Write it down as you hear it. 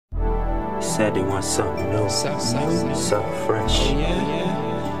Said they want something new, something fresh. Oh,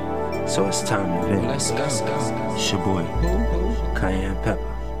 yeah. So it's time to vent. Let's go. It's your boy, Cayenne Pepper.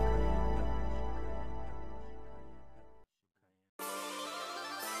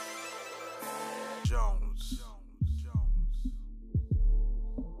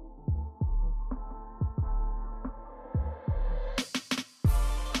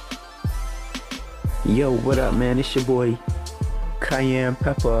 Yo, what up, man? It's your boy, Cayenne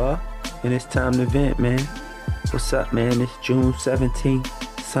Pepper, and it's time to vent, man. What's up, man? It's June 17th,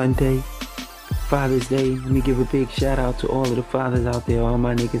 Sunday, Father's Day. Let me give a big shout out to all of the fathers out there, all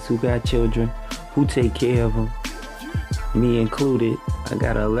my niggas who got children, who take care of them, me included. I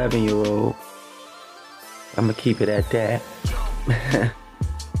got an 11-year-old. I'ma keep it at that.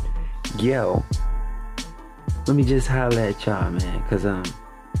 Yo, let me just holler at y'all, man, cause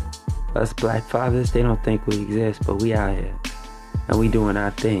us black fathers, they don't think we exist, but we out here, and we doing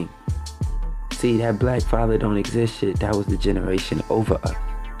our thing. See, that black father don't exist shit, that was the generation over us.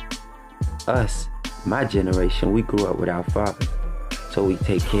 Us, my generation, we grew up without fathers, so we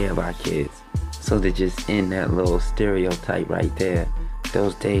take care of our kids. So to just end that little stereotype right there,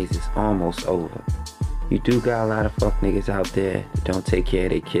 those days is almost over. You do got a lot of fuck niggas out there that don't take care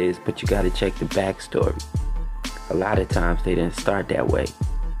of their kids, but you gotta check the backstory. A lot of times they didn't start that way.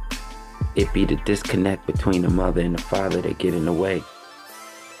 It be the disconnect between the mother and the father that get in the way.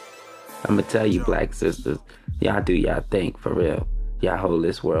 I'ma tell you, black sisters, y'all do y'all thing for real. Y'all hold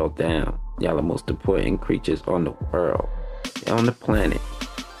this world down. Y'all the most important creatures on the world, on the planet.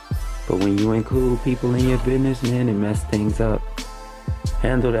 But when you include people in your business, man, it mess things up.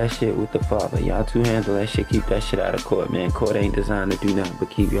 Handle that shit with the father. Y'all two handle that shit. Keep that shit out of court, man. Court ain't designed to do nothing but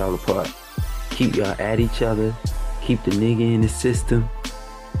keep y'all apart. Keep y'all at each other. Keep the nigga in the system.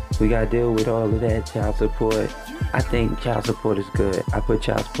 We gotta deal with all of that child support. I think child support is good. I put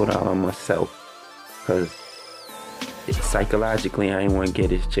child support out on myself, cause psychologically I ain't want to get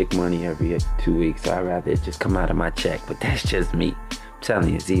this chick money every 2 weeks. So I'd rather it just come out of my check. But that's just me. I'm telling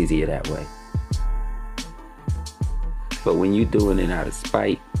you, it's easier that way. But when you doing it out of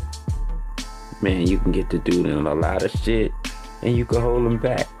spite, man, you can get the dude in a lot of shit, and you can hold him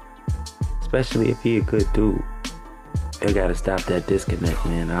back. Especially if he a good dude. They gotta stop that disconnect,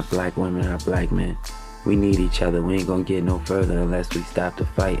 man. Our black women, our black men, we need each other. We ain't gonna get no further unless we stop the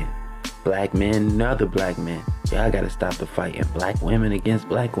fighting. Black men and other black men, y'all gotta stop the fighting. Black women against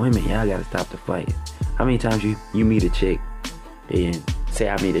black women, y'all gotta stop the fighting. How many times you meet a chick and say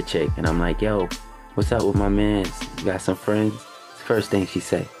I meet a chick and I'm like, yo, what's up with my mans? You got some friends? It's the first thing she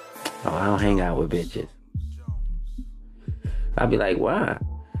say, oh, I don't hang out with bitches. I'll be like, why?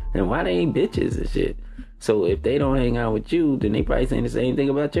 And why they ain't bitches and shit? So if they don't hang out with you, then they probably saying the same thing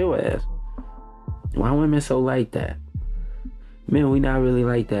about your ass. Why women so like that? Man, we not really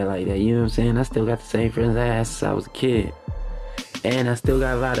like that, you know what I'm saying? I still got the same friends I had since I was a kid. And I still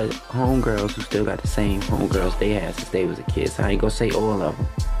got a lot of homegirls who still got the same homegirls they had since they was a kid. So I ain't gonna say all of them.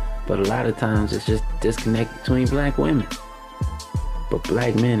 But a lot of times it's just disconnect between black women. But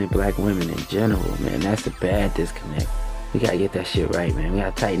black men and black women in general, man, that's a bad disconnect. We gotta get that shit right, man. We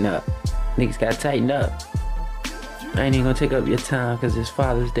gotta tighten up. Niggas gotta tighten up. I ain't even gonna take up your time because it's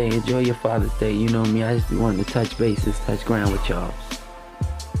Father's Day. Enjoy your Father's Day. You know me, I just be wanting to touch bases, touch ground with y'all.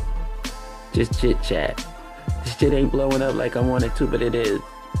 Just chit chat. This shit ain't blowing up like I want it to, but it is.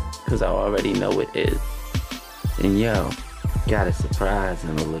 Because I already know it is. And yo, got a surprise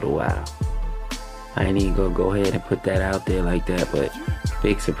in a little while. I ain't even gonna go ahead and put that out there like that, but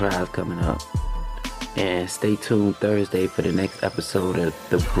big surprise coming up. And stay tuned Thursday for the next episode of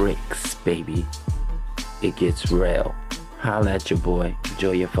The Bricks, baby. It gets real. Holla at your boy.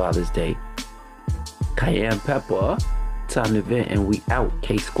 Enjoy your Father's Day. Cayenne Pepper. Time to vent and we out.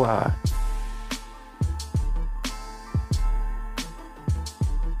 K-Squad.